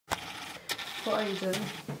What are you doing?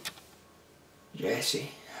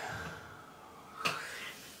 Jessie.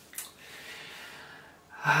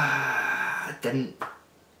 I didn't...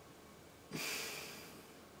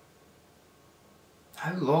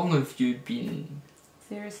 How long have you been...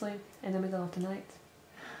 Seriously? In the middle of the night?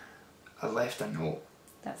 I left a note.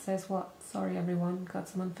 That says what? Sorry everyone, got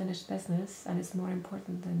some unfinished business and it's more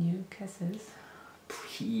important than you. Kisses.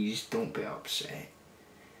 Please don't be upset.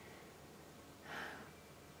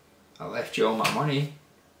 I left you all my money.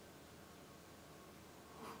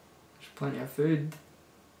 There's plenty of food.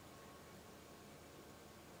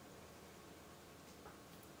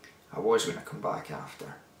 I was going to come back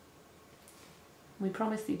after. We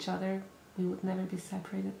promised each other we would never be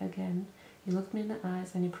separated again. You looked me in the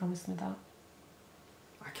eyes and you promised me that.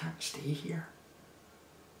 I can't stay here.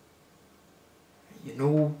 You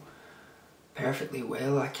know perfectly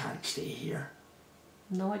well I can't stay here.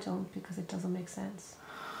 No, I don't, because it doesn't make sense.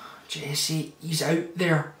 Jessie, he's out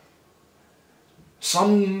there.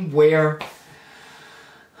 Somewhere.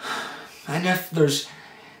 And if there's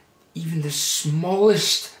even the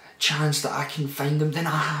smallest chance that I can find him, then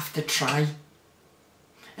I have to try.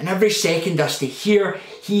 And every second I stay here,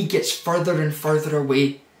 he gets further and further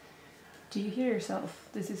away. Do you hear yourself?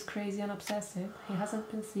 This is crazy and obsessive. He hasn't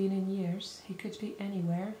been seen in years. He could be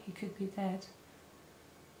anywhere. He could be dead.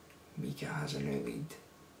 Mika has a new lead.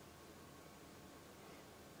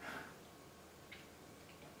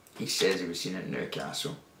 He says he was seen at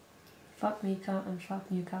Newcastle. Fuck Mika and fuck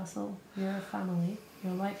Newcastle. You're a family.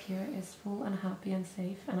 Your life here is full and happy and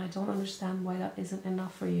safe, and I don't understand why that isn't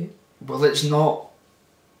enough for you. Well, it's not.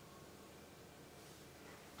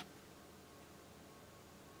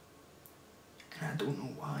 And I don't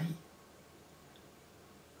know why.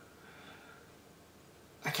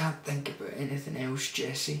 I can't think about anything else,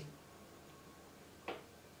 Jessie.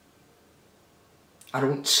 I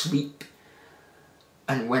don't sleep.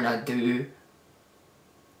 And when I do,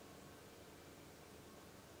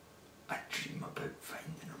 I dream about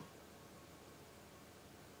finding him.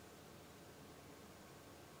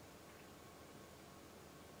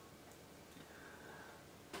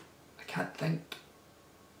 I can't think.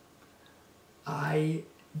 I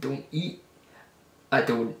don't eat. I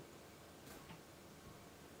don't...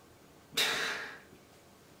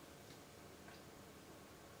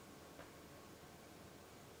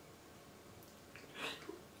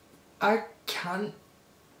 I can't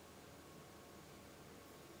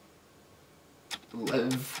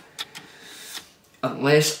live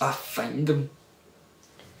unless I find him.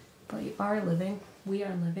 But you are living. We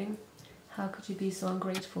are living. How could you be so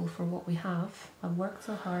ungrateful for what we have? I've worked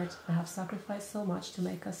so hard. I have sacrificed so much to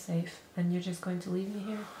make us safe. And you're just going to leave me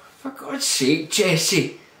here? For God's sake,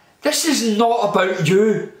 Jessie. This is not about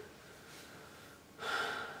you.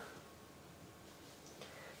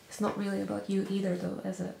 It's not really about you either though,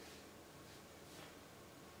 is it?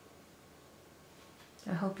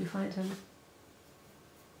 I hope you find him.